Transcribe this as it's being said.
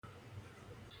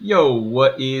Yo,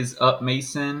 what is up,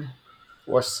 Mason?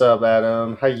 What's up,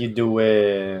 Adam? How you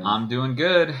doing? I'm doing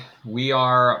good. We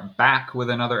are back with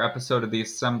another episode of the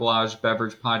Assemblage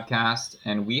Beverage Podcast,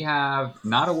 and we have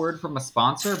not a word from a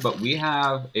sponsor, but we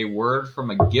have a word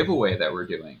from a giveaway that we're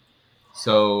doing.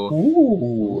 So,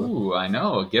 Ooh. I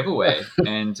know, a giveaway.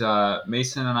 And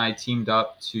Mason and I teamed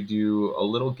up to do a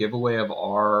little giveaway of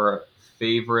our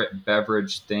favorite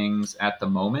beverage things at the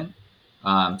moment.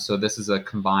 So this is a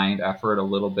combined effort, a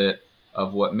little bit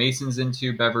of what Mason's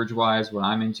into beverage wise, what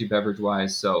I'm into beverage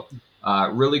wise. So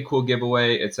really cool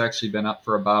giveaway. It's actually been up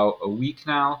for about a week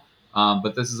now.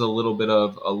 But this is a little bit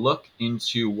of a look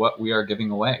into what we are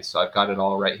giving away. So I've got it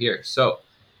all right here. So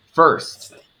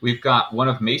first, we've got one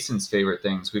of Mason's favorite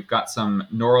things. We've got some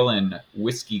Norlin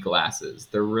whiskey glasses.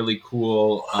 They're really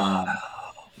cool.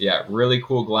 Yeah, really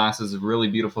cool glasses, really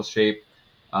beautiful shape.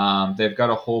 They've got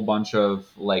a whole bunch of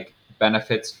like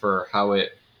benefits for how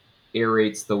it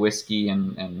aerates the whiskey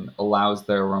and allows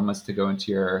the aromas to go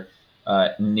into your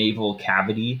naval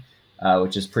cavity,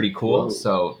 which is pretty cool. Whoa.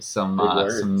 So Big some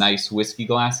words. nice whiskey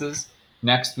glasses.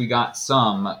 Next, we got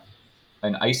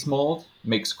an ice mold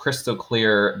makes crystal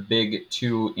clear big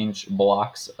 2-inch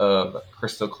blocks of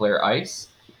crystal clear ice.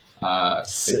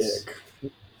 It's Sick.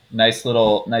 nice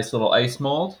little ice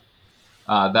mold.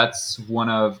 That's one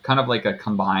of kind of like a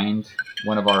combined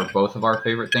one of our both of our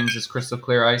favorite things is crystal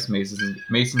clear ice.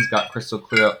 Mason's got crystal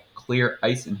clear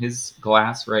ice in his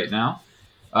glass right now.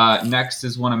 Next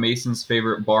is one of Mason's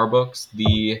favorite bar books,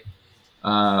 the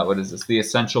what is this? The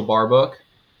Essential Bar Book.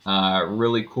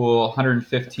 Really cool,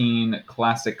 115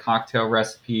 classic cocktail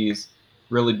recipes.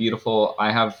 Really beautiful.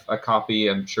 I have a copy.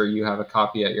 I'm sure you have a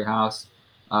copy at your house.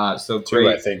 So Two, I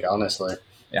great. think, honestly.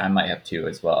 Yeah, I might have two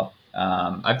as well.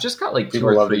 I've just got like two People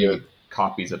or love to give it. three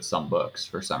copies of some books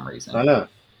for some I reason. know.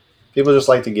 People just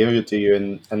like to give it to you,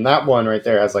 and that one right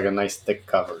there has like a nice thick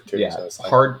cover too. Yeah, So it's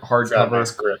like it's got a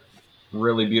nice hardcover, grip.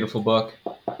 really beautiful book.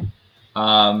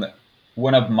 Um,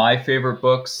 One of my favorite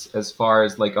books as far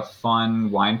as like a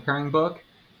fun wine pairing book.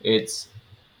 It's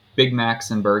Big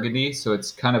Macs and Burgundy, so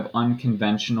it's kind of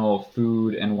unconventional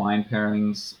food and wine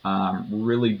pairings.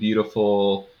 Really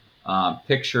beautiful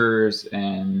pictures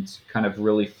and kind of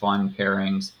really fun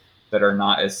pairings that are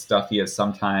not as stuffy as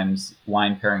sometimes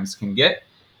wine pairings can get.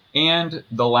 And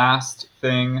the last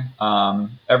thing,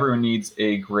 everyone needs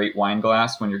a great wine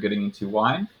glass when you're getting into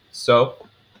wine. So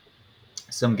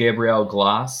some Gabriel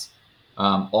Glass,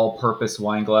 all-purpose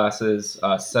wine glasses,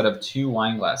 a set of 2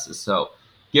 wine glasses. So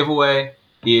giveaway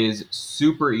is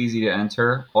super easy to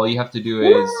enter. All you have to do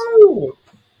is Woo!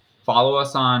 follow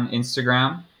us on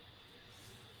Instagram.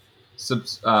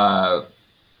 Subs- uh,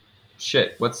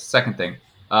 what's the second thing?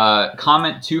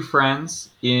 Comment 2 friends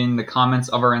in the comments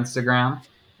of our Instagram.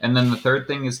 And then the third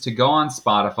thing is to go on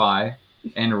Spotify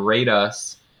and rate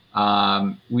us.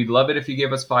 We'd love it if you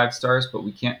give us 5 stars, but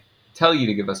we can't tell you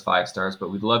to give us 5 stars,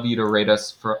 but we'd love you to rate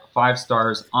us for 5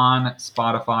 stars on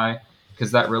Spotify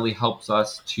because that really helps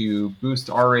us to boost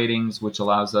our ratings, which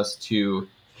allows us to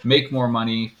make more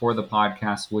money for the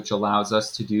podcast, which allows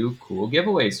us to do cool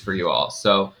giveaways for you all.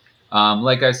 So,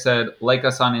 like I said, like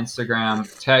us on Instagram,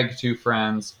 tag 2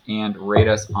 friends, and rate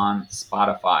us on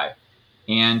Spotify.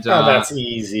 And Oh, that's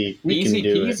easy. We can easy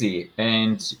do it. peasy.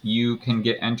 And you can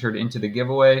get entered into the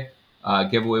giveaway.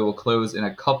 Giveaway will close in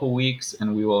a couple weeks,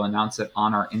 and we will announce it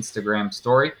on our Instagram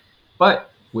story.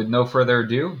 But with no further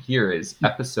ado, here is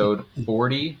episode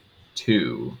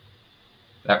 42.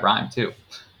 That rhymed too.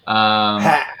 Um,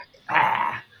 Ha!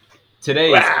 ah,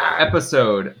 Today's Rah!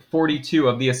 episode 42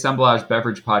 of the Assemblage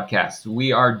Beverage Podcast.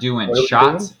 We are doing What are we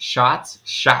doing? shots.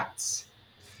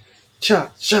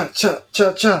 Cha cha cha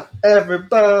cha cha!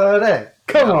 Everybody,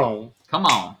 come Yep. on! Come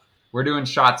on. We're doing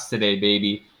shots today,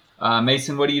 baby.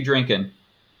 Mason, what are you drinking?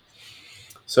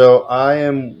 So I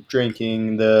am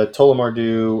drinking the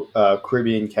Tolomardu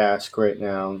Caribbean cask right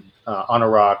now on a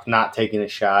rock, not taking a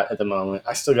shot at the moment.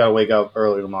 I still got to wake up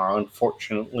early tomorrow,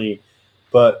 unfortunately,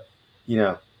 but you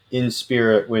know, in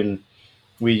spirit, when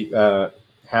we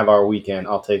have our weekend,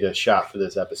 I'll take a shot for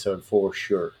this episode for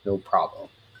sure, no problem.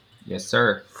 Yes,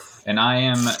 sir. And I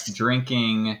am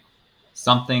drinking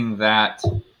something that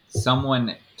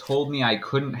someone told me I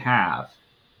couldn't have.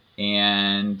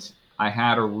 And I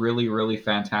had a really, really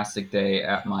fantastic day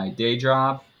at my day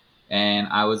job. And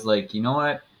I was like, you know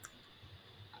what?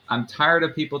 I'm tired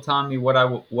of people telling me what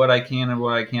I can and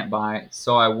what I can't buy.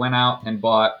 So I went out and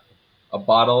bought a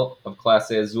bottle of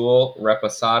Clase Azul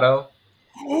Reposado.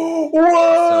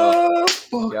 So,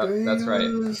 What? yep, that's right.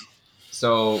 Fuckers.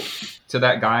 So to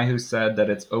that guy who said that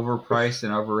it's overpriced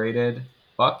and overrated,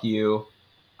 fuck you.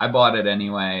 I bought it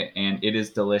anyway, and it is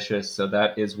delicious. So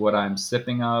that is what I'm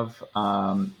sipping of.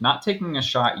 Not taking a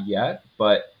shot yet,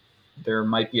 but there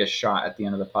might be a shot at the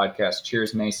end of the podcast.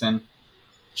 Cheers, Mason.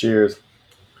 Cheers.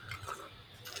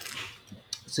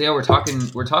 So yeah,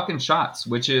 we're talking shots,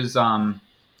 which is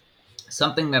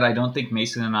something that I don't think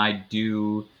Mason and I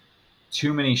do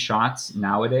too many shots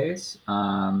nowadays.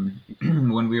 When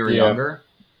we were Yeah, younger,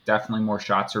 definitely more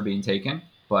shots were being taken,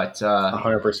 but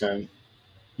 100%.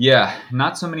 yeah,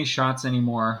 not so many shots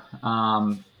anymore.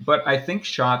 But I think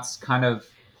shots kind of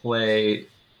play.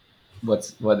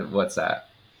 What's that?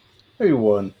 Maybe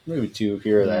one, maybe two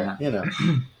here or there. Yeah. You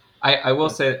know. I will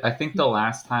say I think the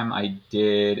last time I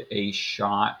did a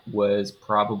shot was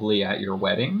probably at your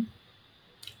wedding.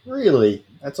 Really,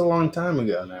 that's a long time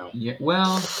ago now. Yeah.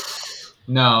 Well,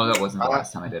 no, that wasn't the I,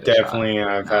 last time I did a shot. definitely,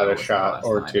 I've No, had that a wasn't the shot last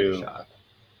or time I did a two. shot.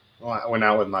 I went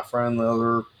out with my friend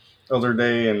the other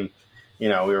day, and we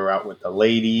were out with the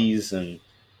ladies and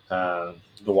the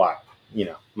wife.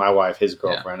 My wife, his Yeah.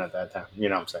 girlfriend at that time. You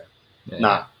know what I'm saying? Yeah.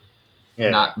 Not. Yeah.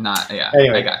 Not. Yeah. I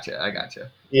Anyway, gotcha. I gotcha.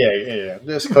 yeah.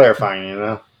 Just clarifying.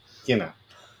 Got that.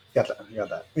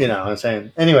 You know what I'm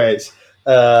saying? Anyways,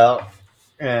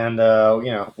 and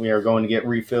we are going to get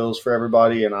refills for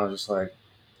everybody, and I was just like,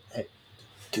 hey,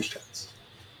 two shots,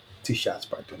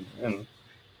 bartender, and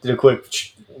did a quick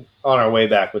on our way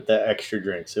back with the extra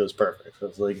drinks. It was perfect. It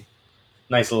was like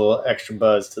nice little extra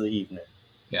buzz to the evening.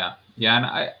 Yeah. Yeah. And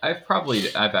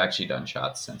I've actually done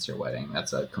shots since your wedding.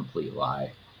 That's a complete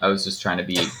lie. I was just trying to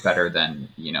be better than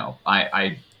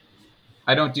I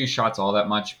don't do shots all that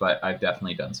much, but I've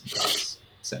definitely done some shots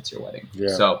since your wedding.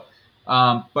 Yeah. So,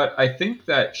 but I think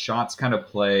that shots kind of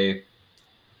play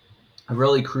a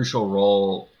really crucial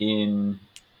role in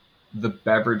the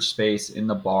beverage space, in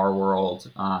the bar world.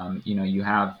 You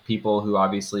have people who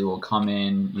obviously will come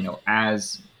in,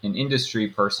 as an industry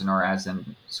person or as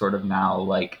an sort of now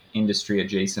like industry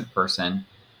adjacent person.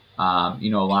 A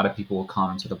lot of people will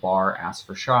come to the bar, ask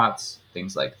for shots,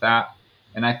 things like that.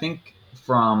 And I think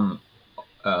from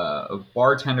a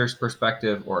bartender's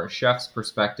perspective or a chef's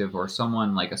perspective or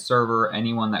someone like a server,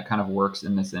 anyone that kind of works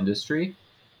in this industry,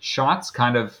 shots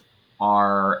kind of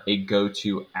are a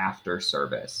go-to after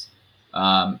service.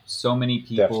 So many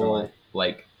Definitely.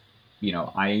 people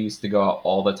I used to go out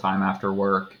all the time after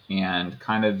work and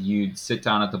kind of you'd sit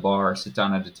down at the bar, sit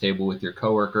down at a table with your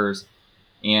coworkers,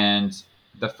 and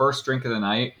the first drink of the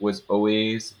night was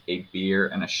always a beer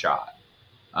and a shot.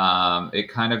 It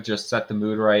kind of just set the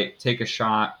mood right. Take a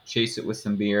shot, chase it with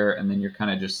some beer, and then you're kind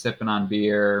of just sipping on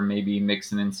beer, maybe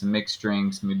mixing in some mixed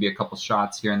drinks, maybe a couple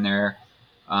shots here and there.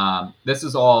 This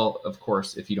is all, of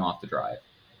course, if you don't have to drive,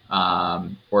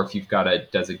 or if you've got a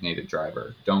designated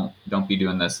driver. Don't be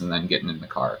doing this and then getting in the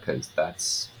car because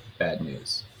that's bad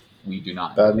news. We do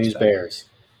not Bad endorse news that. bears.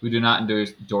 We do not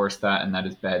endorse that, and that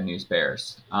is bad news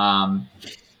bears.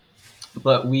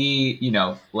 But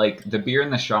like the beer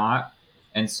and the shot,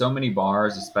 and so many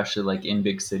bars, especially like in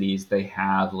big cities, they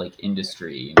have like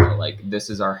industry, like this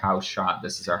is our house shot,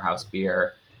 this is our house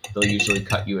beer. They'll usually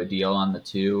cut you a deal on the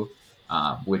two,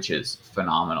 which is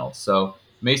phenomenal. So,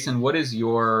 Mason, what is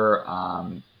your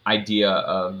idea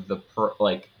of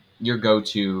like your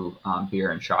go-to beer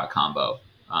and shot combo?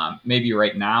 Maybe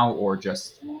right now or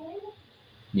just,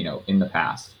 in the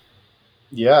past.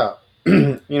 Yeah.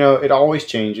 It always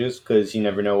changes because you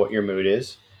never know what your mood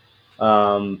is.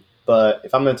 But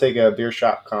if I'm going to take a beer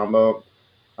shot combo,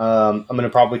 I'm going to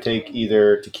probably take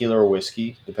either tequila or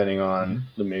whiskey, depending on Mhm.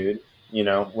 the mood.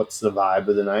 What's the vibe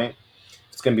of the night?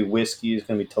 If it's going to be whiskey, it's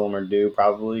going to be Tullamore Dew,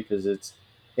 probably, because it's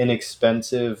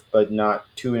inexpensive, but not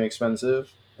too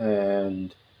inexpensive.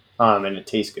 And it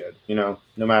tastes good, no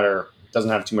matter, it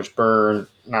doesn't have too much burn,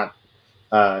 not,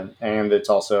 and it's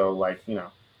also like,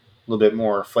 a little bit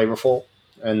more flavorful.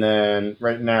 And then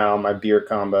right now, my beer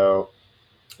combo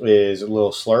is a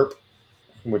little Slurp,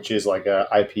 which is like a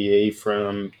IPA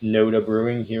from Noda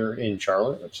Brewing here in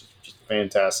Charlotte, which is just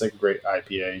fantastic. Great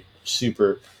IPA,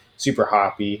 super super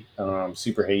hoppy,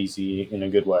 super hazy in a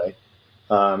good way,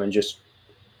 and just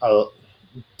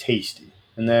tasty.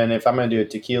 And then if I'm gonna do a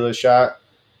tequila shot,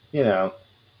 you know,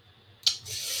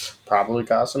 probably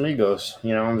Casamigos.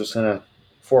 I'm just gonna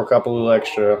fork up a little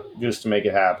extra just to make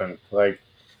it happen. Like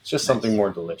it's just something Nice. more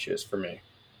delicious for me.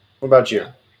 What about you? Yeah.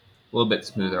 A little bit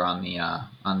smoother on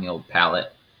the old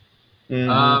palate. Mm-hmm.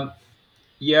 Um,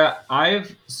 yeah,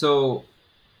 I've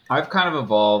kind of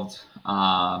evolved,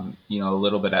 a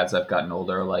little bit as I've gotten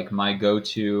older. Like my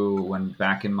go-to when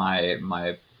back in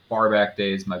my bar back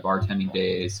days, my bartending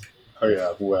days. Oh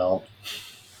yeah. Well.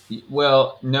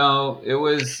 Well, no, it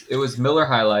was Miller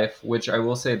High Life, which I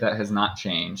will say that has not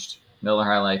changed. Miller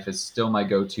High Life is still my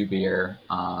go-to beer.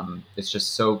 It's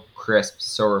just so crisp,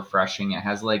 so refreshing. It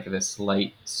has like this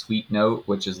slight sweet note,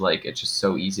 which is like it's just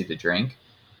so easy to drink.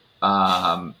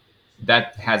 Um,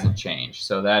 that hasn't changed,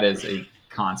 so that is a It'll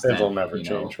constant. never You change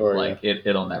know, for you. like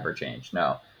it'll never change.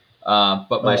 No.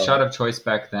 But my shot Oh, of choice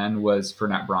back then was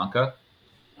Fernet Branca.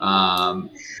 Um,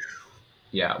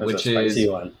 yeah, that's a which spicy is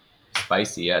one.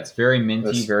 spicy. Yeah, it's very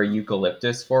minty, This, very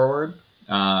eucalyptus forward.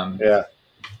 Um, yeah.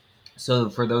 so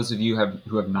for those of you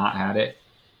who have not had it,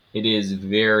 it is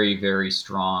very, very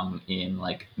strong in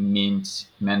like mint,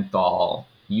 menthol,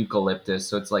 eucalyptus.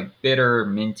 So it's like bitter,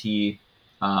 minty.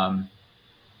 Um,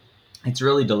 it's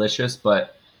really delicious,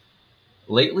 but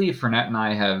lately Fernet and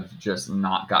I have just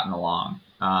not gotten along.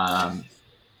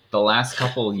 The last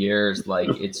couple years, like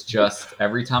it's just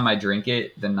every time I drink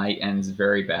it, the night ends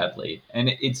very badly, and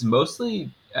it's mostly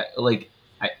like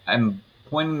I'm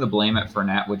pointing the blame at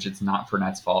Fernet, which it's not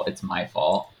Fernet's fault; it's my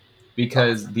fault Oh,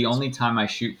 because the only time I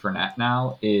shoot Fernet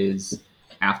now is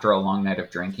after a long night of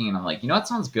drinking, and I'm like, you know, what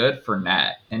sounds good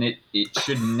Fernet, and it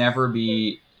should never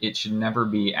be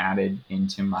added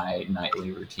into my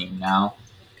nightly routine now.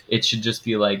 It should just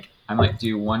be like I might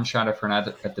do one shot of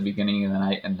Fernet at the beginning of the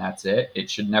night, and that's it. It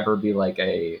should never be like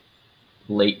a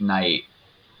late night,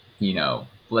 you know,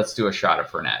 let's do a shot of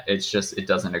Fernet. It's just it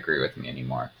doesn't agree with me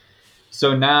anymore.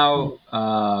 So now,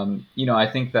 you know, I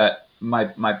think that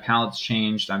my palate's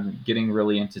changed. I'm getting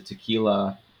really into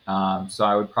tequila. So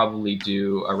I would probably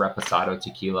do a reposado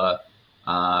tequila.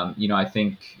 You know, I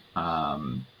think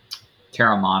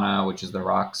Terramana, which is the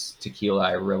rocks tequila,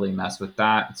 I really mess with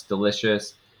that. It's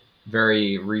delicious,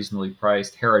 very reasonably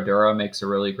priced. Herradura makes a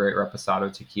really great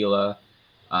reposado tequila.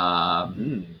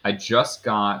 mm. I just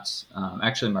got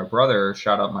actually my brother.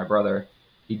 Shout out my brother.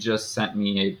 He just sent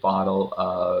me a bottle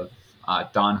of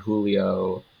Don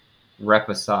Julio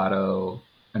Reposado,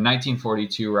 a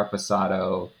 1942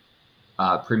 Reposado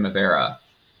Primavera,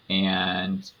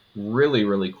 and really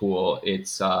really cool.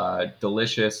 It's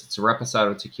delicious. It's a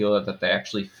reposado tequila that they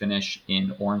actually finish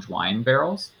in orange wine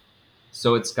barrels.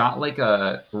 So it's got like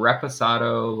a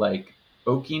reposado like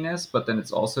oakiness, but then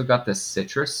it's also got this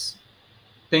citrus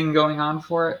thing going on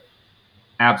for it.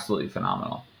 Absolutely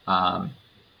phenomenal.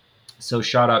 So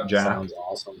shout out Jack, Sounds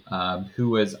awesome. who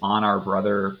was on our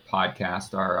brother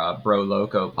podcast, our Bro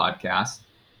Loco podcast.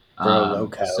 Bro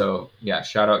Loco. So yeah,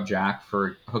 shout out Jack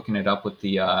for hooking it up with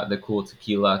the cool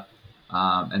tequila,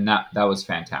 and that was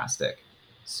fantastic.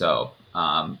 So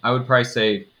I would probably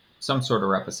say some sort of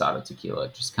reposado tequila.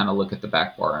 Just kind of look at the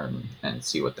back bar and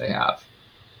see what they have.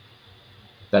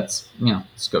 That's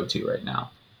it's go to right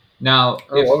now. Now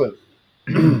I if love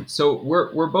it. so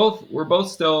we're both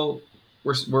still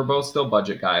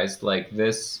budget guys. Like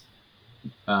this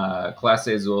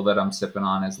Clase Azul that I'm sipping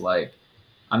on is like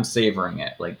I'm savoring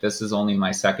it. Like this is only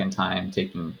my second time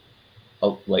taking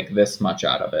like this much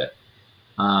out of it.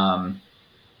 Um,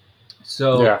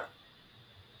 so Yeah.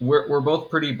 we're both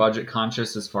pretty budget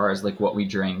conscious as far as like what we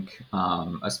drink,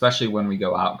 especially when we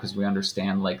go out because we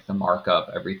understand like the markup,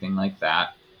 everything like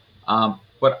that.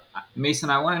 But Mason,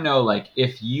 I want to know like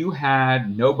if you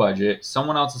had no budget,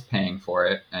 someone else is paying for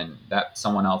it, and that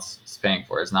someone else is paying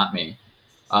for it is not me.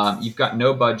 You've got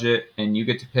no budget, and you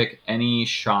get to pick any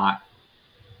shot.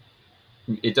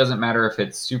 It doesn't matter if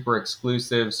it's super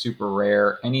exclusive, super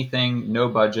rare, anything, no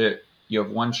budget. You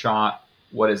have one shot.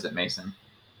 What is it, Mason?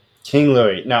 King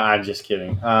Louis. No, I'm just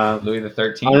kidding. Louis the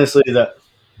 13th? Honestly,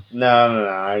 no.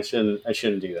 I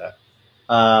shouldn't do that.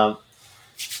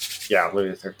 Yeah, Louis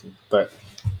the 13th, but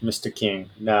Mr. King.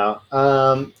 No,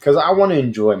 because I want to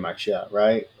enjoy my shot,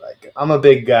 right? Like I'm a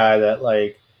big guy that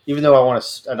like, even though I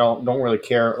don't really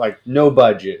care. Like no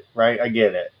budget, right? I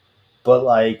get it, but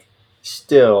like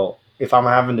still, if I'm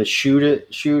having to shoot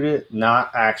it,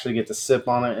 not actually get to sip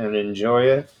on it and enjoy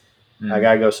it, I Mm,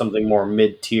 gotta go something more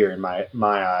mid tier in my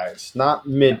eyes. Not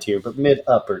yeah, mid tier, but mid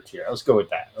upper tier. Let's go with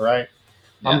that. All right.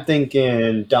 yeah. I'm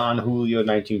thinking Don Julio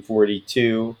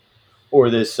 1942, or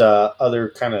this other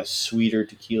kind of sweeter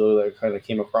tequila that I kind of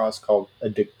came across called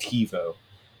Addictivo,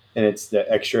 and it's the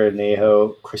extra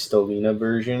añejo Mm, Cristalino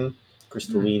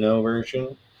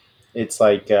version. It's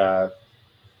like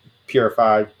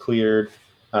purified, cleared,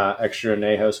 extra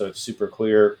añejo, so it's super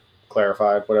clear,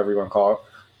 clarified, whatever you want to call it.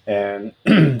 And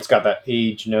it's got that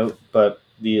age note, but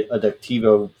the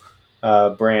Addictivo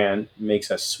brand makes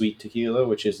a sweet tequila,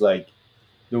 which is like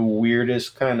the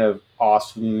weirdest kind of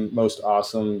awesome, most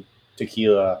awesome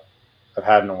tequila I've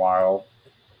had in a while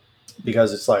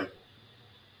because it's like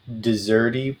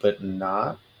desserty, but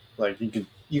not like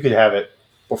you could have it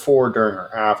before, during,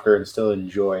 or after and still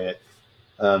enjoy it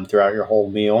throughout your whole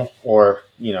meal, or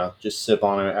just sip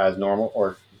on it as normal,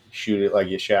 or shoot it like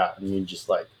you shot, and you just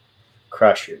like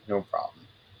crush it, no problem.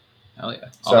 Hell yeah.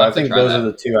 I'll So I have to think try those are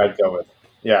that. the two I'd go with.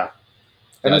 Yeah,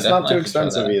 and Yeah, I it's not definitely too have to try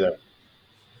expensive that. either.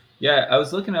 Yeah, I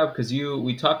was looking up because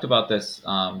we talked about this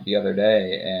the other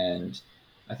day, and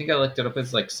I think I looked it up.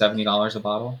 It's like $70 a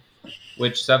bottle,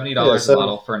 which Yeah, $70 a so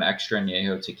bottle for an extra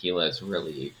añejo tequila is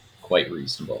really quite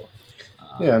reasonable.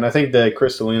 yeah, and I think the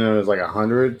Cristalino is like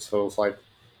 100, so it's like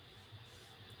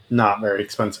not very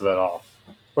expensive at all.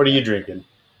 What are Yeah. you drinking?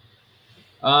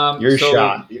 Your So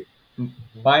shot.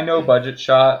 my no budget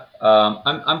shot,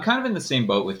 I'm kind of in the same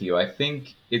boat with you. I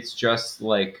think it's just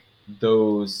like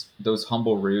those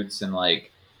humble roots and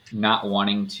like not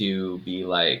wanting to be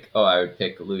like, oh, I would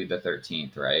pick Louis the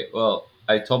 13th, right? Well,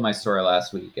 I told my story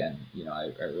last week, and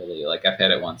I really like I've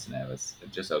had it once and it was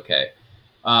just okay.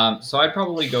 So I'd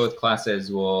probably go with Clase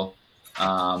Azul,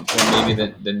 or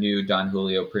maybe the new Don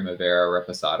Julio Primavera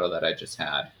Reposado that I just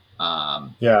had.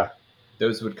 Yeah,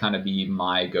 Those would kind of be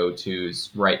my go-to's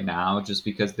right now, just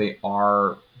because they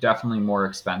are definitely more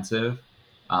expensive,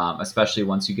 especially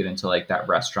once you get into like that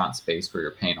restaurant space where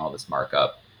you're paying all this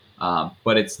markup.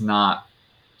 But it's not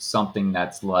something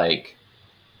that's like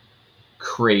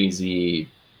crazy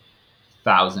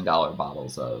 $1,000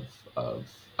 bottles of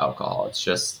alcohol. It's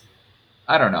just,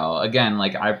 I don't know. Again,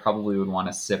 like I probably would want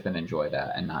to sip and enjoy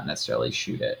that and not necessarily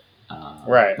shoot it.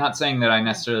 right. Not saying that I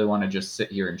necessarily want to just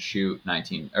sit here and shoot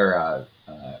 19 or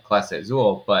Clase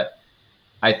Azul, but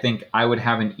I think I would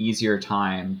have an easier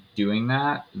time doing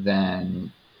that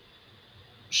than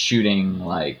shooting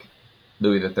like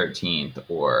Louis the 13th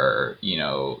or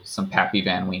some Pappy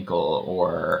Van Winkle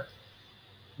or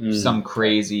some Okay.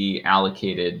 crazy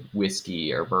allocated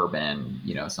whiskey or bourbon,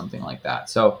 something like that.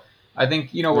 So I think,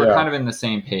 we're Yeah. kind of in the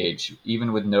same page.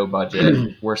 Even with no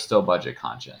budget, we're still budget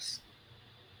conscious.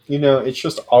 It's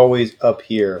just always up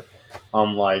here.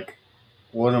 I'm like,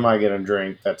 what am I going to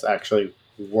drink that's actually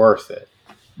worth it?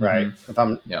 Right. Mm-hmm. If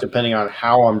I'm Yep. depending on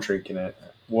how I'm drinking it,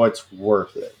 what's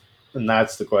worth it? And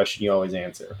that's the question you always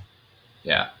answer.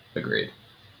 Yeah. Agreed.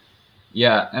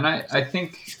 Yeah. And I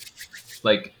think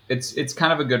like it's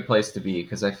kind of a good place to be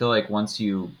because I feel like once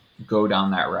you go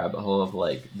down that rabbit hole of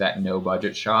like that no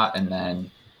budget shot and then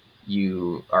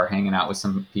you are hanging out with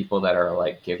some people that are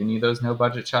like giving you those no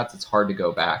budget shots, it's hard to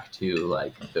go back to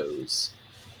like those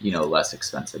less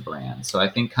expensive brands. So I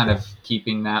think kind of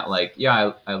keeping that like,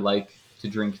 yeah, I like to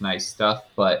drink nice stuff,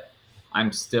 but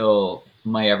I'm still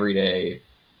my everyday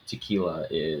tequila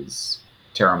is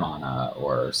Terramana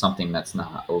or something that's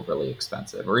not overly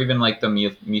expensive, or even like the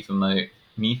Mi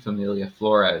Familia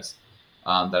Flores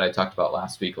that I talked about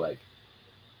last week. Like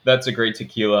that's a great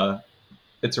tequila.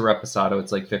 It's a reposado.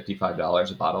 It's like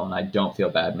 $55 a bottle, and I don't feel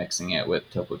bad mixing it with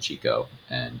Topo Chico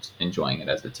and enjoying it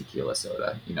as a tequila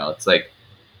soda. It's like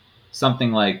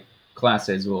something like Clase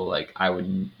Azul. Like I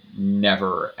would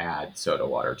never add soda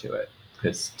water to it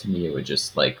because to me it would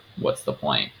just like, what's the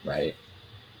point, right?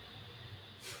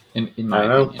 In I my don't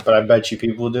know, opinion. but I bet you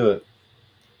people will do it.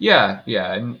 Yeah,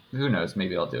 yeah, and who knows?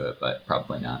 Maybe I'll do it, but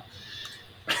probably not.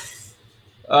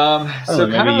 I don't So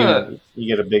know. kind Maybe of a you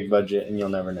get a big budget and you'll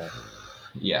never know.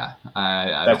 yeah. I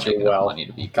don't That's make your enough wealth. money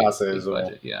to be Casa big Azul.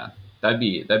 budget. Yeah, that'd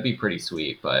be pretty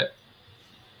sweet, but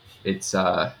it's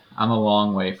I'm a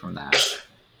long way from that.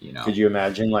 You know. Could you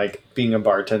imagine like being a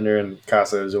bartender and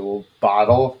Casa Azul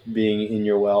bottle being in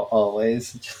your well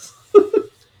always?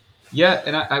 Yeah,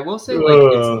 and I will say like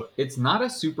it's Ugh. it's not a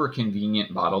super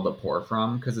convenient bottle to pour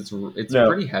from because it's No,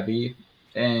 pretty heavy,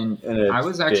 and and I it's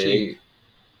was big. actually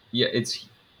yeah, it's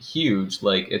huge.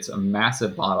 Like it's a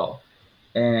massive bottle,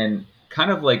 and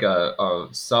kind of like a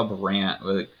sub rant.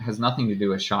 Like, has nothing to do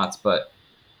with shots, but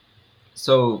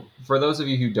so for those of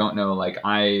you who don't know, like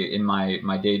I in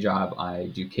my day job, I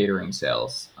do catering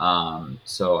sales.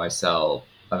 So I sell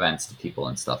events to people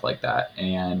and stuff like that.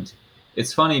 And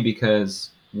it's funny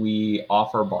because we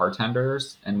offer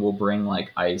bartenders and we'll bring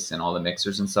like ice and all the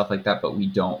mixers and stuff like that, but we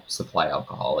don't supply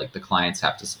alcohol. Like the clients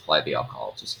have to supply the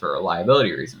alcohol just for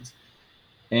liability reasons.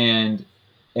 And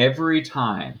every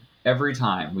time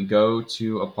we go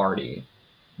to a party,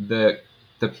 the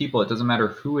the people, it doesn't matter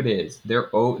who it is, they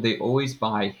always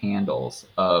buy handles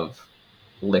of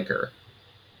liquor.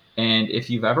 And if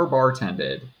you've ever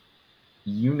bartended,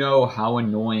 you know how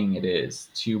annoying it is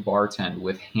to bartend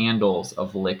with handles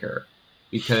of liquor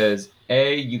because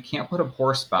A, you can't put a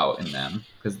pour spout in them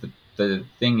because the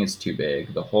thing is too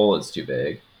big, the hole is too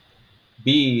big.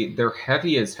 B, they're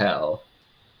heavy as hell.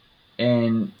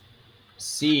 And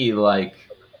C, like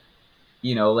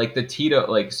like the Tito,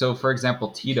 like so for example,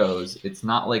 Tito's, it's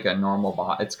not like a normal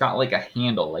bottle. It's got like a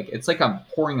handle, like it's like I'm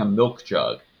pouring a milk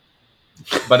jug,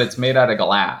 but it's made out of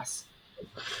glass.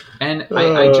 And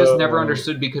I just never Oh,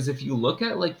 understood because if you look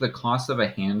at like the cost of a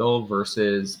handle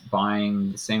versus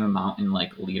buying the same amount in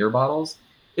like liter bottles,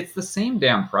 it's the same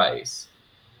damn price.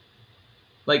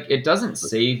 Like it doesn't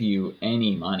save you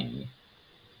any money,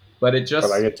 but it but I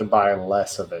just get to buy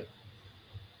less of it.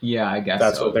 yeah, I guess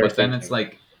That's what so. they're But then it's thinking.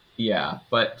 like yeah,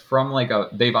 but from like a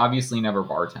they've obviously never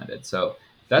bartended. So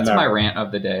that's my Never. rant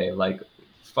of the day. Like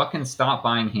fucking stop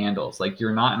buying handles. Like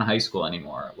you're not in high school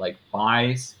anymore. Like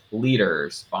buy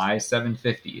liters, buy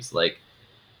 750s. Like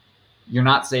you're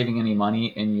not saving any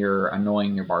money and you're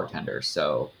annoying your bartender.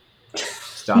 So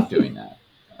stop doing that.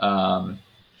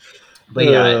 But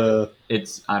yeah, Uh,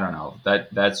 it's I don't know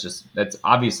that's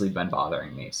obviously been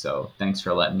bothering me. So thanks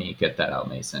for letting me get that out,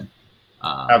 Mason.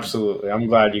 Um, Absolutely. I'm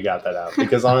glad you got that out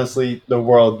because honestly, the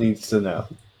world needs to know.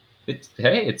 it's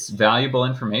hey, it's valuable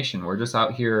information. We're just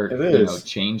out here, It is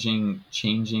changing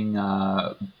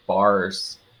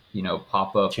bars,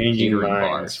 pop up changing catering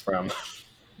minds bars. from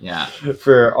Yeah,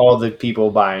 for all the people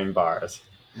buying bars,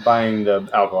 buying the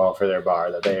alcohol for their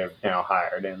bar that they have now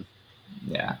hired in.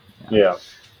 yeah, yeah. Yeah.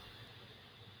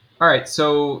 All right,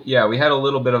 so yeah, we had a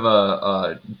little bit of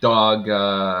a dog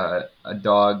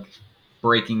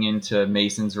breaking into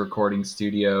Mason's recording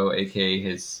studio, aka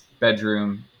his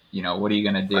bedroom. What are you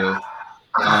gonna do?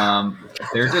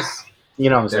 They're just You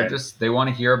know what I'm saying? they want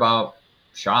to hear about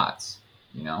shots.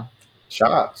 You know,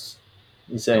 Shots.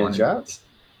 You they saying want to shots?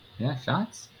 yeah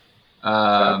shots,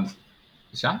 um, Shots.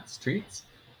 shots treats.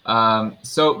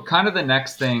 So kind of the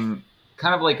next thing,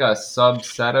 kind of like a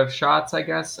subset of shots, I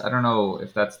guess. I don't know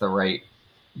if that's the right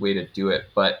way to do it,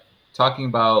 but talking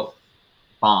about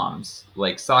bombs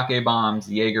like sake bombs,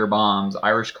 Jaeger bombs,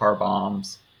 Irish car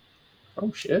bombs,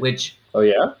 Oh shit. which Oh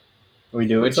yeah. Are we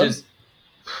doing which some? is,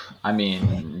 I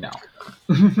mean, no.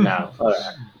 No. All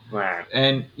right. Nah.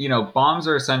 And bombs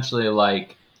are essentially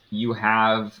like you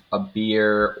have a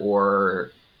beer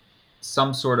or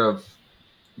some sort of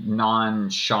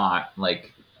non-shot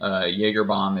like Jaeger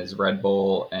bomb is Red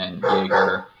Bull and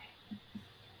Jaeger.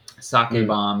 Sake Mm.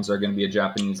 bombs are going to be a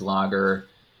Japanese lager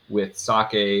with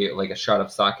sake, like a shot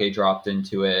of sake dropped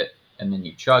into it, and then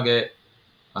you chug it.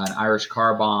 An Irish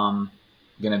car bomb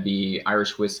going to be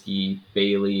Irish whiskey,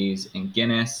 Bailey's, and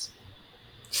Guinness,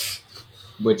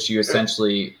 which you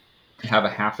essentially have a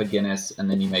half a Guinness and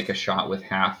then you make a shot with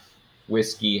half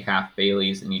whiskey, half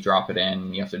Bailey's, and you drop it in.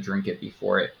 And you have to drink it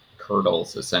before it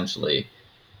curdles, essentially.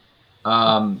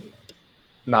 Um,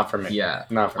 Not for me. yeah,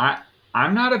 Not for me.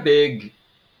 I'm not a big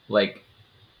like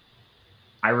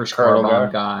Irish car Curdle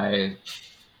bomb guy. guy.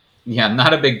 Yeah, I'm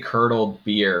not a big curdled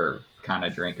beer kind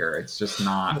of drinker. It's just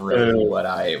not really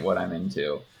Uh, what I'm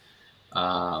into.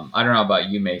 I don't know about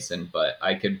you, Mason, but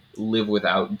I could live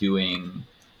without doing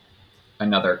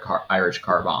another Irish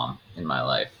car bomb in my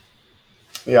life.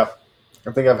 yeah.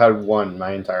 I think I've had one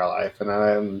my entire life, and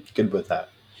I'm good with that.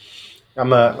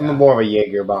 I'm a Yeah, more of a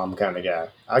Jaeger bomb kind of guy.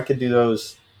 I could do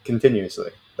those continuously.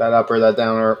 That up or that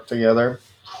down or together.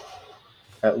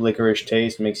 That licorice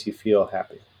taste makes you feel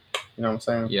happy. You know what I'm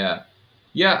saying? yeah,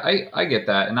 yeah. I get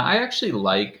that, and I actually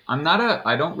like. I'm not a.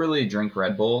 I don't really drink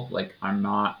Red Bull. Like I'm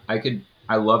not. I could.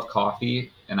 I love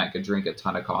coffee, and I could drink a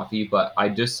ton of coffee, but I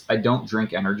don't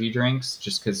drink energy drinks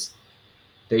just because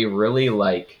they really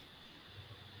like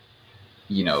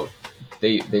you know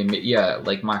yeah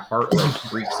like my heart like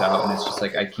freaks out and it's just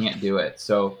like I can't do it.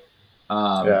 So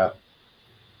um Yeah.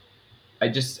 I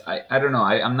don't know.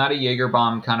 I'm not a Jaeger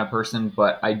bomb kind of person,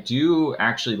 but I do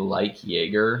actually like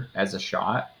Jaeger as a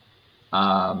shot.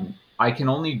 I can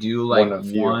only do One like of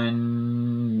few.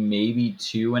 one, maybe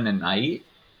two in a night,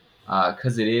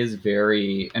 because it is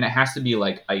very, and it has to be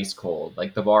like ice cold.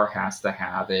 Like the bar has to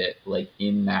have it like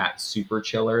in that super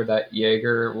chiller that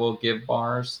Jaeger will give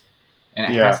bars, and it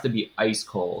has Yeah. to be ice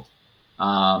cold.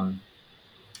 Um,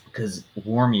 because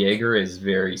warm Jaeger is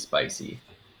very spicy,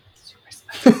 super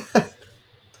spicy.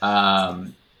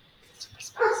 Um, super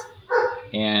spicy.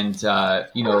 And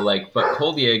like, but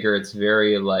cold Jaeger, it's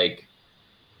very like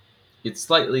it's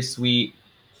slightly sweet,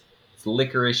 it's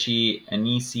licoricey,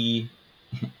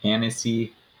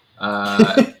 anisey,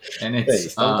 uh, and it's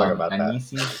Please don't talk about that.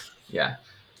 anisey, yeah.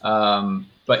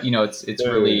 But it's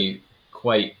Dude. really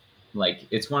quite like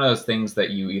it's one of those things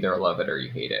that you either love it or you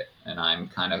hate it, and I'm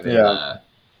kind of Yeah.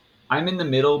 I'm in the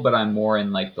middle, but I'm more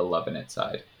in like the loving it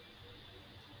side.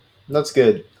 That's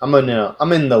good. I'm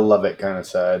in the love it kind of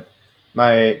side.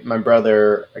 My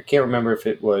brother, I can't remember if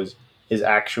it was his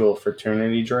actual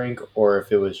fraternity drink or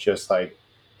if it was just like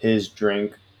his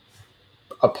drink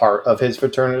a part of his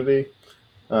fraternity.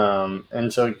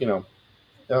 And so,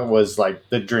 that was like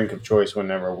the drink of choice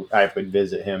whenever I would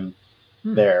visit him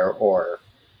Hmm. there, or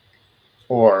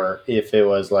or if it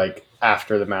was like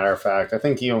after the matter of fact. I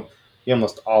think he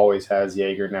almost always has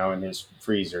Jaeger now in his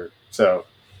freezer, so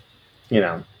you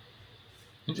know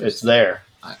it's Interesting. there.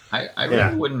 I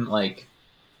really Yeah, wouldn't like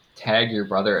tag your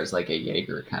brother as like a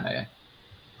Jaeger kind of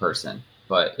person,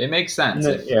 but it makes sense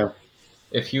Yeah,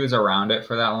 if he was around it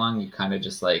for that long. You kind of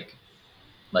just like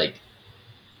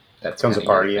that's becomes kind a of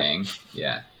your part of you. thing.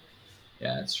 Yeah,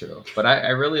 yeah, it's true. But I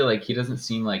really like. He doesn't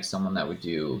seem like someone that would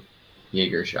do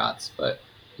Jaeger shots. But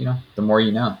the more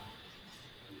you know.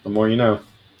 The more you know.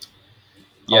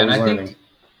 Yeah, and Always I learning. think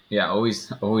yeah,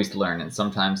 always learn. And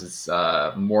sometimes it's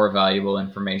more valuable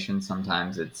information.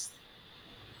 Sometimes it's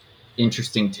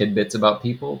interesting tidbits about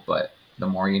people. But the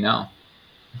more you know.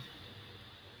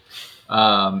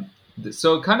 Um,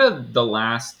 so kind of the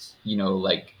last,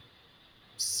 like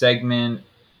segment,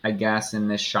 I guess, in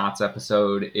this shots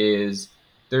episode is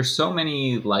there's so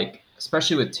many like,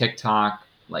 especially with TikTok,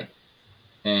 like,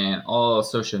 and all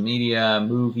social media,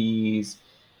 movies,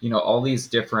 all these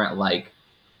different like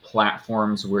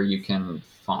platforms where you can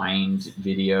find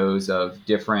videos of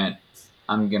different,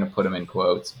 I'm gonna put them in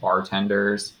quotes,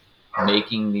 bartenders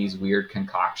making these weird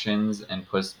concoctions and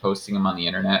posting them on the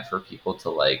internet for people to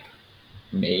like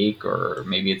make, or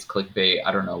maybe it's clickbait.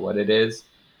 I don't know what it is.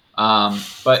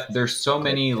 But there's so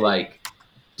many Clickbait. like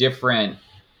different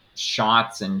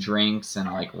shots and drinks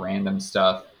and like random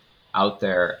stuff out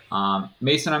there.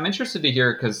 Mason, I'm interested to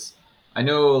hear because I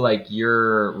know like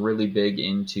you're really big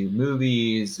into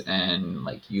movies and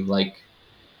like you like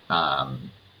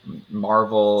um,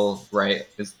 Marvel, right?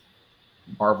 Is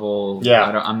Marvel?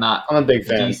 Yeah, I'm not I'm a big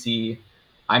fan. DC.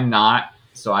 I'm not,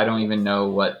 so I don't even know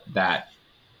what that.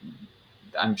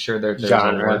 I'm sure there's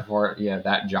a word Genre. for it. Yeah,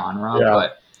 that genre. Yeah.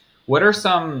 But what are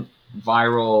some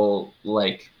viral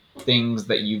like things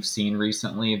that you've seen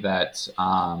recently that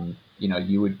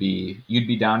you'd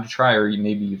be down to try, or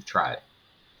maybe you've tried?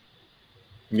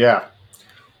 Yeah.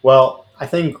 Well, I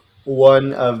think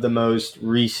one of the most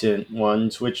recent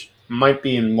ones, which might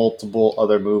be in multiple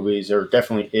other movies, or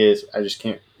definitely is, I just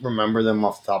can't remember them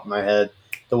off the top of my head.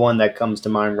 The one that comes to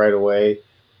mind right away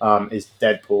is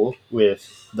Deadpool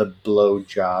with the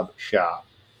blowjob shot.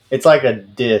 It's like a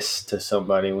diss to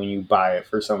somebody when you buy it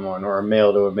for someone, or a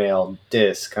male to a male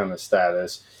diss kind of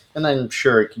status. And I'm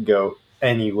sure it could go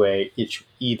any way,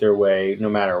 either way, no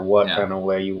matter what Yeah, kind of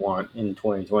way you want in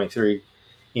 2023.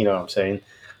 You know what I'm saying?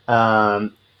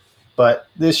 Um, but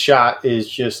this shot is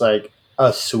just like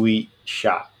a sweet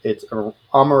shot. It's a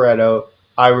amaretto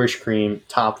Irish cream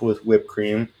topped with whipped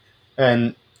cream,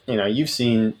 and you've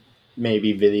seen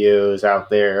maybe videos out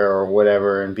there or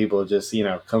whatever, and people just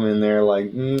come in there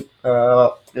like, you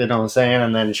know what I'm saying,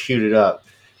 and then shoot it up.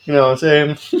 You know what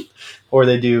I'm saying? Or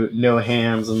they do no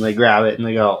hands and they grab it and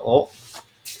they go, oh.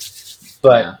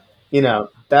 yeah, But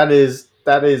that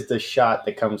is the shot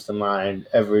that comes to mind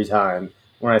every time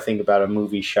when I think about a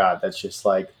movie shot. That's just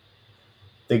like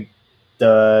the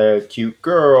the cute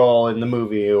girl in the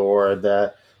movie, or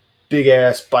the big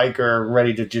ass biker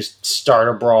ready to just start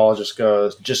a brawl,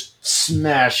 just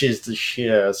smashes the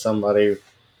shit out of somebody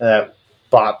that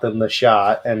bought them the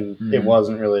shot, and it hmm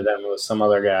wasn't really them; it was some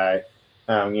other guy,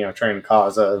 trying to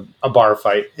cause a bar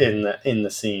fight in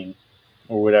the scene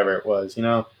or whatever it was.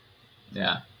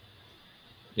 yeah,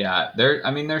 yeah.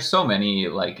 I mean, there's so many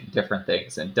like different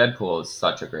things, and Deadpool is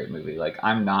such a great movie. Like,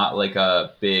 I'm not like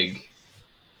a big.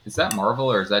 Is that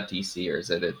Marvel or is that DC or is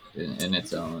it in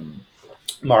its own?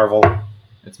 Marvel.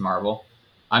 It's Marvel.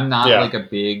 I'm not Yeah. like a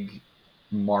big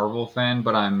Marvel fan,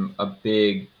 but I'm a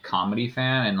big comedy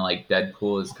fan, and like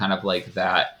Deadpool is kind of like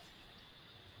that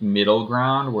middle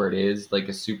ground where it is like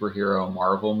a superhero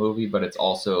Marvel movie, but it's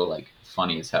also like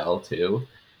funny as hell too.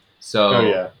 Oh So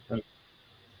yeah.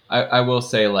 I will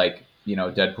say like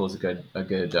Deadpool's a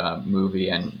good movie,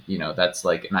 and that's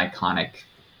like an iconic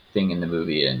thing in the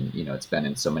movie, and it's been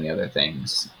in so many other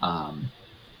things.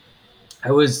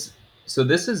 I was so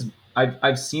this is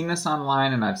I've seen this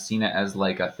online and I've seen it as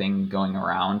like a thing going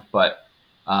around, but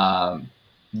um,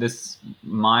 this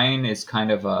mine is kind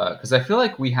of a because I feel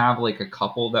like we have like a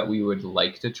couple that we would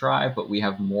like to try, but we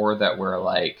have more that we're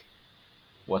like,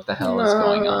 what the hell is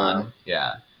going Uh, on?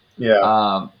 Yeah. yeah.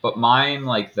 But mine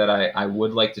like that I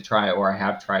would like to try or I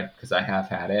have tried because I have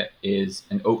had it is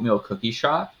an oatmeal cookie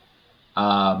shot.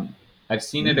 Um, I've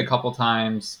seen it a Mm. couple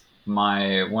times.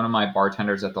 My one of my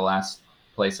bartenders at the last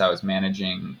place I was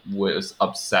managing was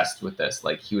obsessed with this.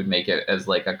 Like he would make it as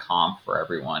like a comp for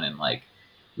everyone, and like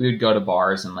we would go to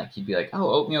bars and like he'd be like, "Oh,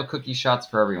 oatmeal cookie shots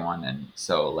for everyone." And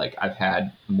so like I've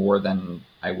had more than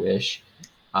I wish.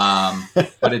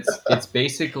 But it's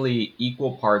basically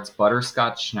equal parts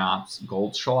butterscotch schnapps,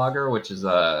 Goldschlager, which is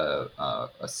a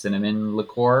cinnamon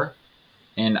liqueur,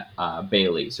 and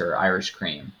Bailey's or Irish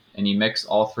cream, and you mix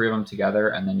all three of them together,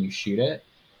 and then you shoot it,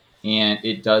 and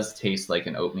it does taste like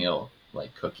an oatmeal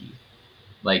like cookie.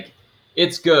 Like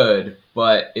it's good,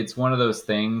 but it's one of those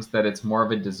things that it's more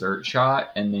of a dessert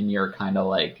shot, and then you're kind of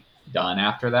like done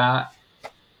after that.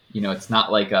 It's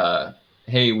not like a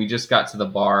hey, we just got to the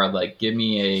bar, like give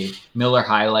me a Miller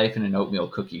High Life and an oatmeal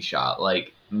cookie shot.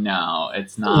 Like no,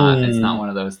 it's not. It's not Mm, one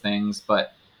of those things.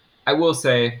 But I will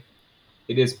say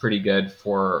it is pretty good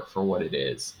for what it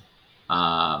is.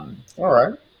 Um, all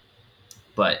right.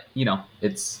 but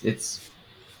it's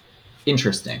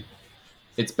interesting.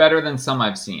 It's better than some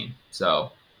I've seen.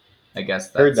 So I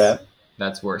guess Heard that's that.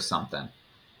 that's worth something.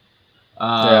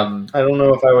 Yeah. Um, I don't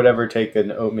know if I would ever take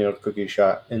an oatmeal cookie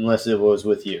shot unless it was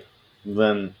with you.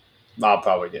 Then I'll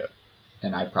probably do it.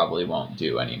 and I probably won't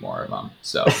do any more of them.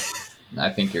 So I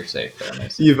think you're safe there,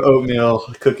 Mason. You've oatmeal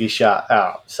cookie shot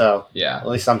out, so Yeah, at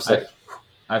least I'm I've safe.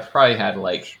 I've probably had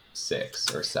like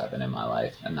 6 or 7 in my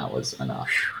life, and that was enough.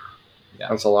 Yeah,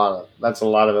 That's a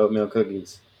lot of oatmeal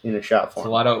cookies in a shot it's a form.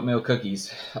 lot of oatmeal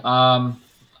cookies.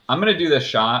 I'm gonna do this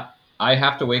shot. I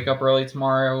have to wake up early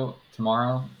tomorrow.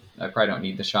 Tomorrow, I probably don't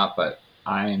need the shot, but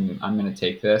I'm gonna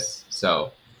take this.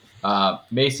 So, I'll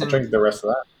Mason. drink the rest of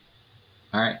that.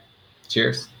 All right,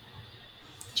 cheers.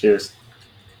 Cheers.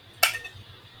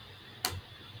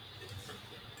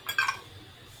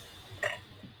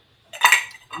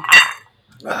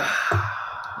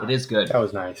 It is good. That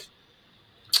was nice.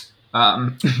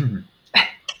 Um,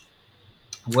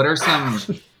 what are some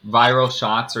viral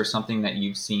shots or something that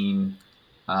you've seen?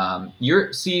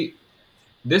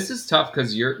 This is tough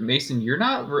because you're Mason. You're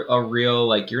not a real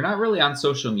like. You're not really on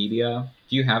social media.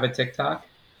 Do you have a TikTok?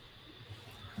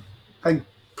 I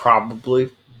probably.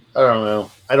 I don't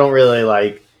know.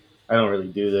 I don't really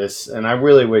do this, and I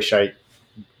really wish I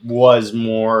was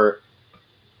more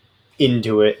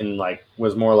into it and like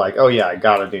was more like, oh yeah, I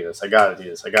gotta do this, I gotta do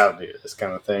this, I gotta do this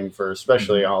kind of thing for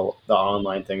especially Mm-hmm. all the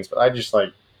online things. But I just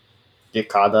like get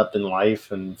caught up in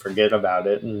life and forget about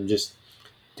it and just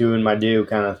doing my due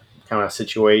kind of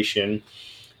situation.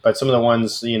 But some of the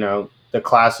ones, the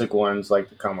classic ones like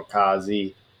the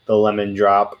kamikaze, the lemon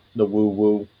drop, the woo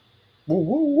woo, woo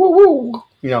woo woo woo.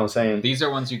 You know what I'm saying? These are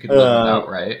ones you could live Uh, without,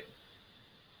 right?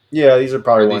 yeah, these are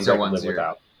Or probably these ones are I could ones live you're.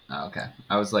 without. Oh, okay.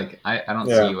 I was like, I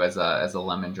don't see Yeah. you as a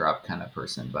lemon drop kind of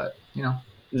person, but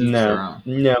each their No, own.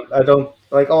 no, I don't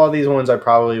like all of these ones. I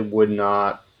probably would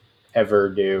not ever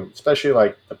do, especially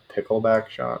like the pickleback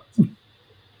shot.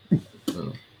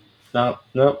 Ooh. No,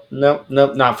 no, no,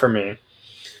 no, not for me.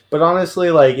 But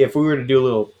honestly, like if we were to do a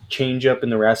little change up in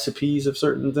the recipes of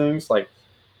certain things, like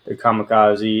the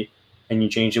kamikaze, and you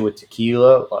change it with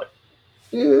tequila, like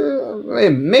yeah,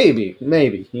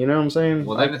 maybe, you know what I'm saying?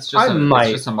 Well, then Like I might,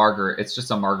 it's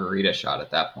just a margarita shot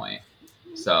at that point.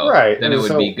 So right? then it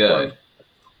would be So good.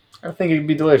 I think it'd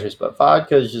be delicious, but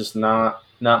vodka is just not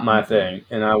my Mm-mm. thing,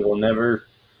 and I will never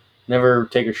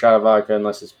take a shot of vodka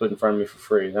unless it's put in front of me for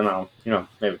free. Then I'll,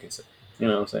 maybe consider. You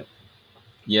know what I'm saying?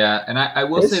 Yeah, and I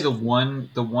will say It's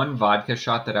the one vodka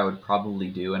shot that I would probably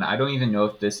do, and I don't even know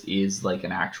if this is like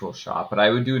an actual shot, but I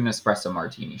would do an espresso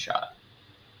martini shot.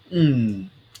 mm,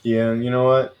 yeah. You know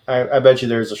what? I bet you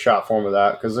there's a shot form of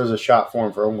that because there's a shot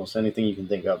form for almost anything you can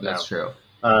think of That's now. true.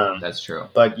 Um, That's true.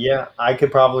 but yeah, I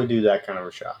could probably do that kind of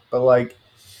a shot. But like,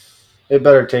 it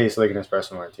better taste like an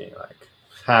espresso martini, like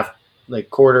half, like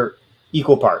quarter,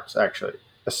 equal parts actually.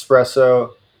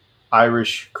 Espresso,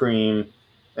 Irish cream,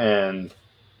 and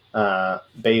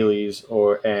Bailey's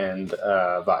and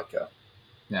vodka.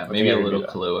 Yeah, I think maybe I a could do little that.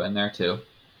 Kahlua in there too.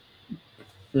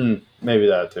 Maybe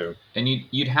that too. And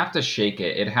you'd have to shake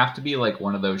it. It'd have to be like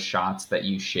one of those shots that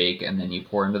you shake and then you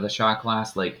pour into the shot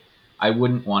glass. Like I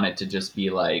wouldn't want it to just be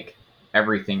like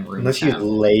everything room Unless you temp.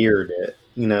 layered it,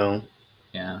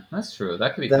 Yeah, that's true.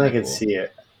 That could be then kind I of could cool. see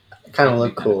it. Kind That of could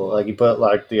be look kind of cool. Like cool. you put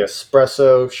like the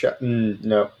espresso shot.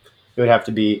 No, it would have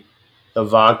to be the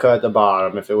vodka at the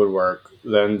bottom if it would work.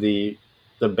 Then the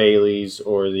Bailey's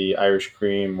or the Irish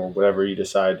cream or whatever you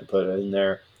decide to put in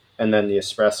there, and then the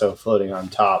espresso floating on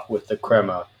top with the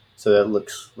crema, so that it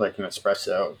looks like an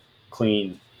espresso,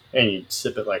 clean, and you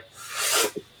sip it like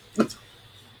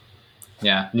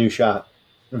Yeah, new shot.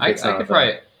 If I, it's I not a could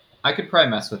thing. probably I could probably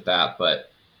mess with that,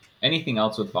 but anything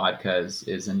else with vodka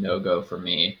is a no go for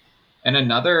me. And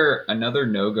another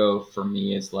no go for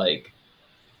me is like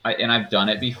I've done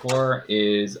it before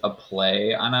is a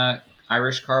play on a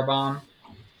Irish car bomb,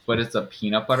 but it's a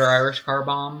peanut butter Irish car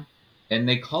bomb, and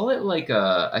they call it like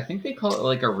I think they call it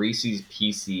like a Reese's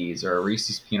Pieces or a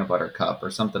Reese's peanut butter cup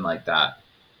or something like that.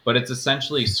 But it's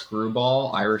essentially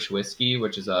Screwball Irish whiskey,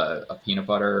 which is a peanut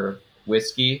butter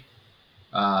whiskey,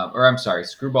 or I'm sorry,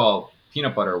 Screwball.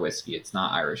 peanut butter whiskey. It's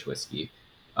not Irish whiskey.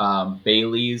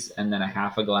 Bailey's, and then a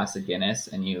half a glass of Guinness,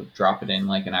 and you drop it in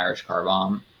like an Irish car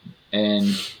bomb. And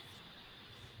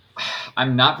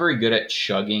I'm not very good at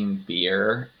chugging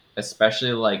beer,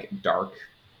 especially like dark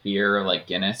beer like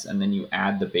Guinness, and then you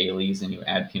add the Baileys and you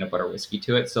add peanut butter whiskey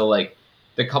to it. So like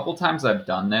the couple times I've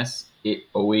done this, it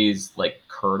always like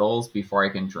curdles before I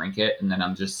can drink it, and then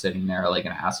I'm just sitting there like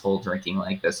an asshole drinking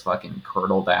like this fucking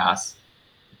curdled ass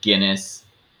Guinness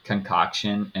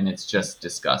concoction, and it's just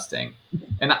disgusting.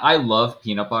 And I love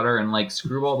peanut butter, and like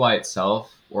Screwball by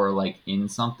itself or like in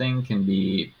something can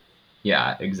be,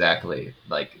 yeah, exactly.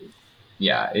 Like,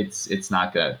 yeah, it's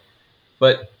not good.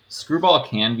 But Screwball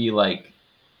can be like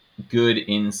good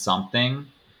in something,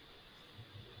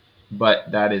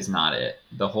 but that is not it.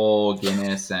 The whole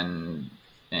Guinness and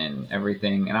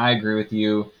everything. And I agree with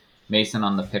you, Mason,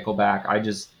 on the pickleback.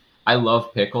 I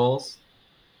love pickles,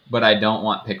 but I don't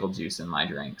want pickle juice in my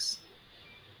drinks.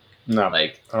 No,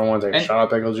 Like, I don't want to take a and shot of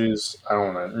pickle juice. I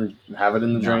don't want to have it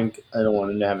in the no, drink. I don't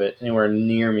want to have it anywhere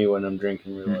near me when I'm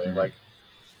drinking. Really, mm-mm, like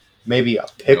maybe a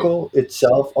nope, pickle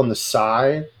itself on the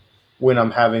side when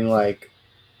I'm having like,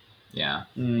 yeah,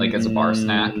 like as a bar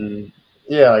snack,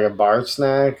 yeah, like a bar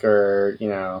snack or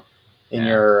in yeah,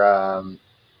 your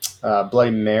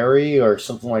Bloody Mary or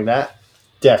something like that.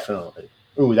 Definitely.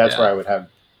 Ooh, that's where yeah, I would have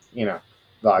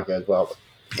vodka as well.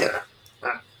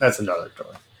 But, that's another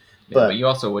story. yeah. But But you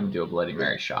also wouldn't do a Bloody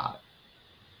Mary shot.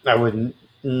 I wouldn't.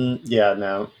 Yeah,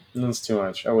 no, that's too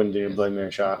much. I wouldn't do a It's Bloody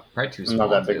Mary shot. probably too I'm not small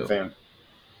that big a too. fan.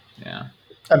 Yeah,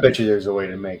 I bet you there's a way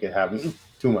to make it happen.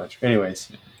 Too much.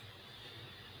 Anyways,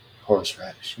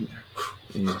 horseradish in there.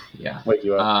 yeah. Wake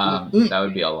you up. That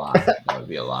would be a lot. That would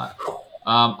be a lot.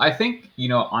 I think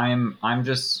I'm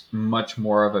just much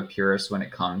more of a purist when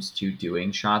it comes to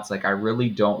doing shots. Like I really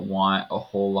don't want a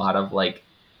whole lot of like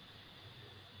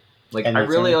I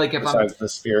really Anything like if I'm besides the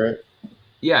spirit.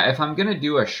 yeah, if I'm gonna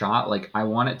do a shot, like I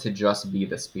want it to just be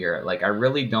the spirit. Like I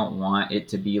really don't want it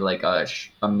to be like a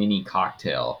mini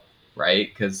cocktail, right?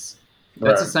 Because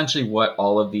that's Right. essentially what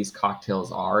all of these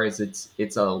cocktails are. Is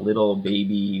it's a little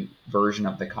baby version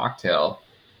of the cocktail.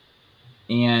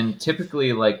 And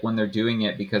typically, like when they're doing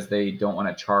it because they don't want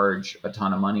to charge a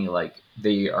ton of money, like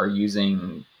they are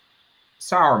using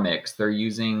sour mix, they're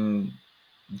using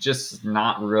just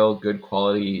not real good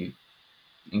quality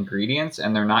ingredients,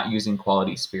 and they're not using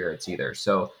quality spirits either.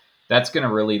 So that's going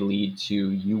to really lead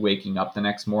to you waking up the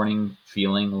next morning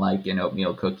feeling like an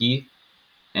oatmeal cookie.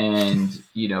 And,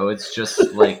 it's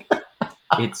just like,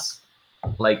 it's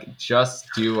like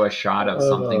just do a shot of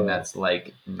something Oh, that's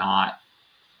like not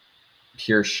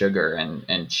pure sugar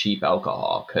and cheap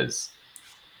alcohol, because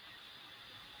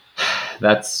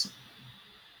that's,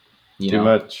 you too know,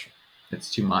 much.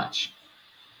 it's too much.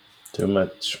 Too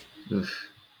much.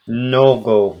 Oof. No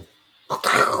go.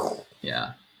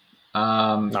 Yeah.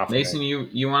 Not for me. Mason,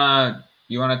 you wanna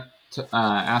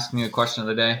ask me a question of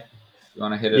the day? You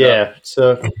wanna hit it up? Yeah.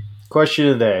 So, question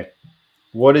of the day: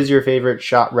 what is your favorite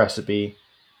shot recipe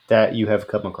that you have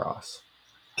come across?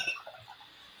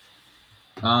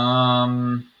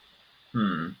 Um,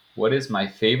 what is my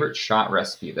favorite shot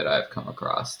recipe that I've come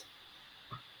across?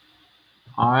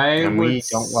 I And would we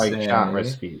don't like shot say,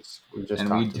 recipes. We just and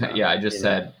talked about yeah, it. I just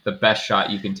said the best shot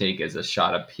you can take is a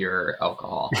shot of pure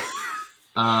alcohol.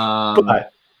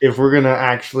 But if we're gonna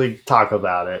actually talk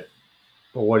about it,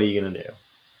 what are you gonna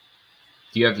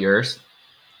Do you have yours?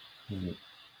 do?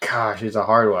 Gosh, it's a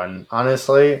hard one.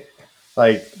 Honestly,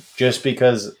 like just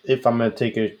because if I'm gonna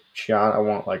take a shot, I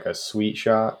want like a sweet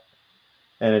shot,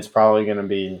 and it's probably gonna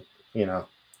be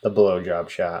the blowjob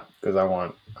shot because I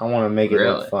want to make it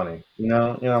look Really? funny.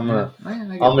 I'm Yeah, gonna I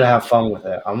I'm get gonna have that. fun with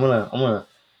it. I'm gonna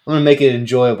make it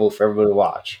enjoyable for everybody to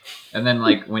watch. And then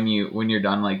like when you're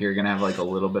done, like you're gonna have like a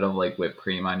little bit of like whipped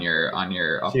cream on your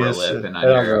upper Just lip and and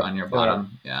I'll go, on your yeah,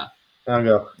 bottom. Yeah, and I'll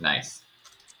go. nice.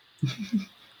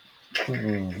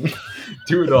 Mm.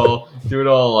 Do it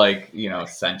all like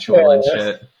sensual and Yeah,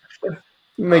 shit.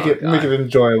 make Oh it make it god,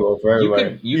 enjoyable for you everybody.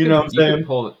 could you You know could what I'm you could saying?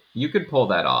 pull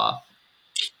that off.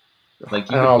 Like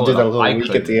you And could I'll pull do it that off. little I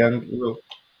wink at the couldn't. end.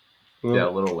 Yeah, a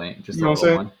Little, little wink, just you a know what I'm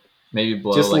little saying? one. Maybe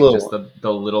blow Just a like little just one.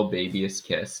 the little babyest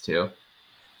kiss too.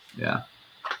 Yeah,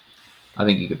 I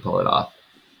think you could pull it off.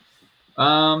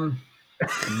 Um,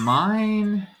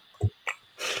 Mine.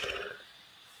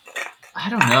 I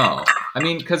don't know. I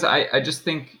mean, because I just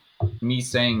think me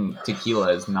saying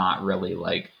tequila is not really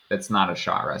like it's not a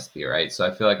shot recipe, right? So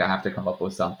I feel like I have to come up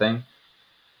with something.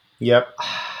 Yep.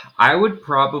 I would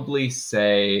probably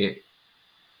say,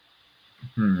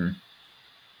 hmm,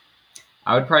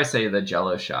 I would probably say the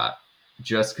Jello shot,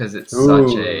 just because it's Ooh.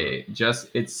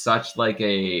 such like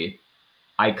a.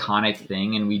 iconic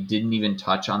thing, and we didn't even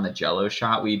touch on the Jello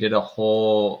shot. We did a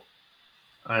whole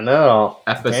I know.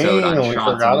 episode on Damn, we shots, and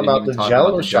we forgot didn't about even the talk about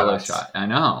Jello the Jello shots. shot. I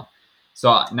know. So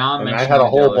now I'm And I mentioning had a the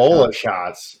whole Jello bowl shot. of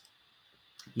shots.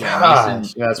 Yeah, Mason.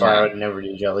 Gosh, that's why I would never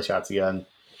do jelly shots again.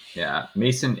 Yeah,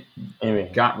 Mason Maybe.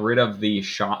 got rid of the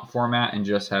shot format and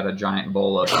just had a giant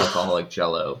bowl of alcoholic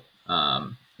Jello.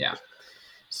 Yeah.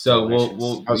 So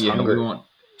we'll I was hungry. we won't.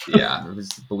 Yeah, it was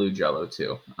blue Jello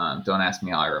too. Don't ask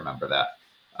me how I remember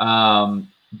that.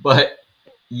 But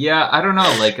yeah, I don't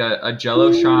know. Like a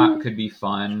Jello shot could be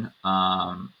fun,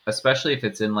 especially if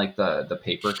it's in like the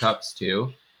paper cups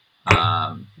too,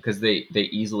 because they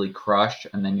easily crush,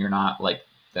 and then you're not like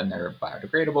then they're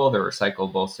biodegradable, they're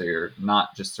recyclable, so you're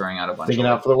not just throwing out a bunch Thinking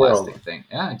of out like for the plastic world. thing.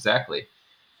 Yeah, exactly.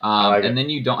 I like And it. then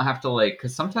you don't have to like,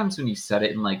 because sometimes when you set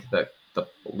it in like the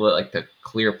like the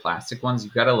clear plastic ones,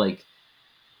 you gotta like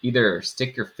either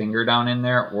stick your finger down in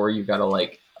there or you gotta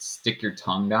like stick your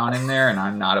tongue down in there. And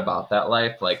I'm not about that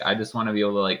life. Like I just want to be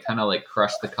able to like kind of like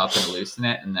crush the cup and loosen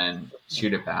it and then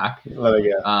shoot it back. Let it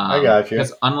go. I got you.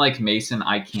 Because unlike Mason,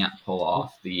 I can't pull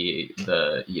off the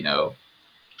The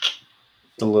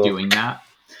little. doing that.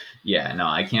 Yeah, no,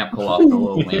 I can't pull off the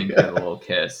little wink or the little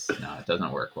kiss. No, it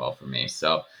doesn't work well for me.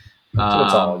 So, That's what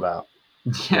it's all about.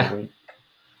 yeah,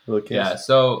 Little kiss. yeah.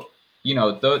 So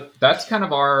that's kind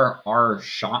of our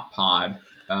shot pod.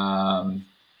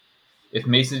 If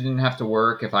Mason didn't have to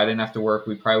work, if I didn't have to work,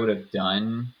 we probably would have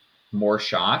done more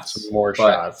shots. Some more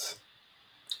shots.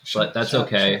 But that's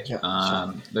okay.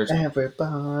 There's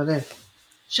everybody.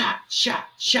 shots.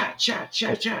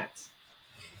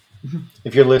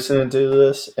 If you're listening to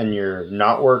this and you're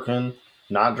not working,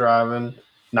 not driving,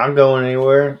 not going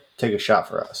anywhere, take a shot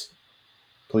for us,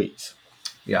 please.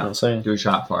 Yeah, you know what I'm saying? Do a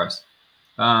shot for us.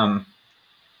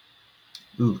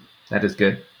 Ooh, that is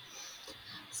good.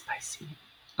 Spicy.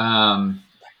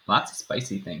 Lots of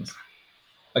spicy things.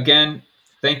 Again,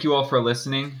 thank you all for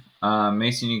listening.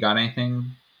 Mason, you got anything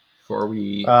before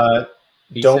we?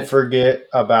 Don't forget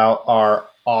about our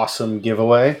awesome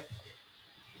giveaway.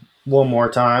 One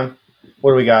more time.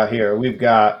 What do we got here? We've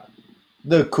got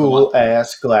the cool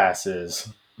ass glasses.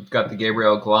 We've got the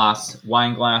Gabriel Glass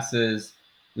wine glasses.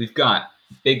 We've got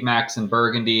Big Macs and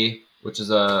Burgundy, which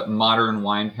is a modern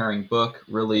wine pairing book.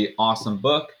 Really awesome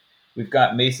book. We've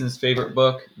got Mason's favorite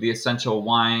book, The Essential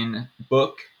Wine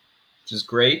Book, which is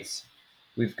great.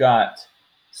 We've got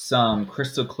some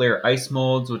crystal clear ice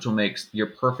molds, which will make your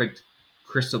perfect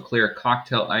crystal clear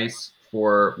cocktail ice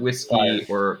for whiskey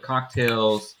or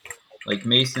cocktails like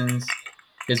Mason's.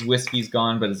 His whiskey's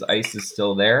gone, but his ice is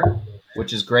still there,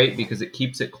 which is great because it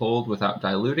keeps it cold without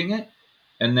diluting it.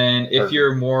 And then if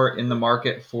you're more in the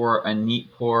market for a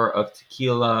neat pour of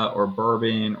tequila or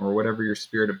bourbon or whatever your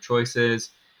spirit of choice is,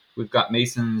 we've got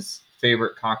Mason's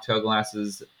favorite cocktail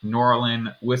glasses,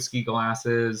 Norlin whiskey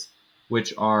glasses,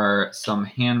 which are some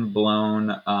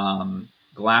hand-blown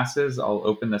glasses. I'll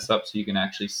open this up so you can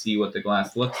actually see what the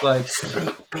glass looks like.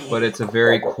 But it's a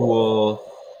very cool,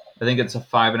 I think it's a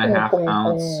 5.5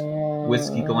 ounce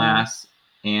whiskey glass.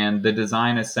 And the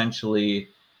design essentially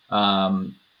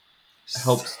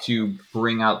helps to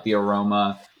bring out the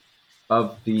aroma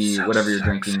of the whatever you're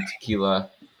drinking, tequila.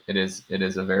 It is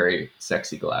a very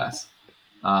sexy glass.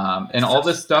 And all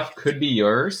this stuff could be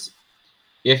yours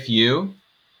if you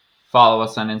follow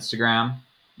us on Instagram,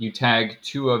 you tag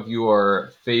 2 of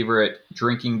your favorite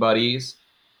drinking buddies,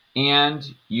 and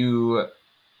you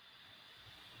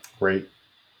rate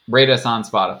us on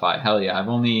Spotify. Hell yeah. I've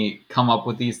only come up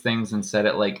with these things and said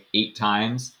it like 8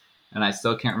 times, and I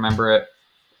still can't remember it.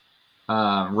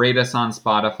 Rate us on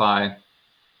Spotify.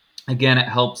 Again, it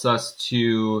helps us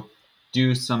to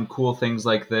do some cool things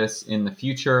like this in the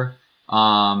future.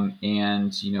 And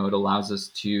it allows us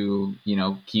to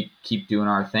keep doing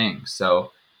our thing.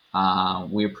 So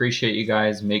we appreciate you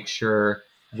guys. Make sure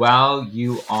while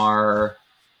you are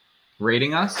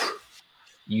rating us,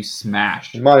 you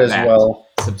smash that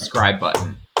subscribe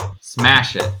button.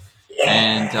 Smash it.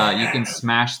 And you can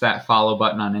smash that follow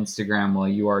button on Instagram while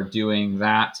you are doing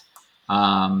that.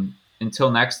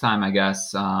 Until next time, I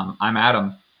guess. I'm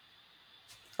Adam.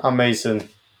 I'm Mason.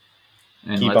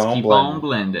 And let's keep on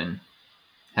blending.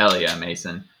 Hell yeah,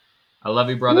 Mason. I love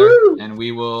you, brother. Woo! And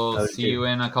we will see you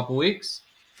in a couple weeks.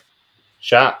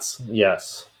 Shots.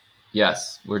 Yes.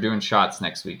 Yes, we're doing shots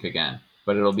next week again,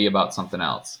 but it'll be about something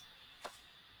else.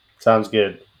 Sounds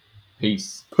good.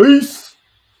 Peace. Peace.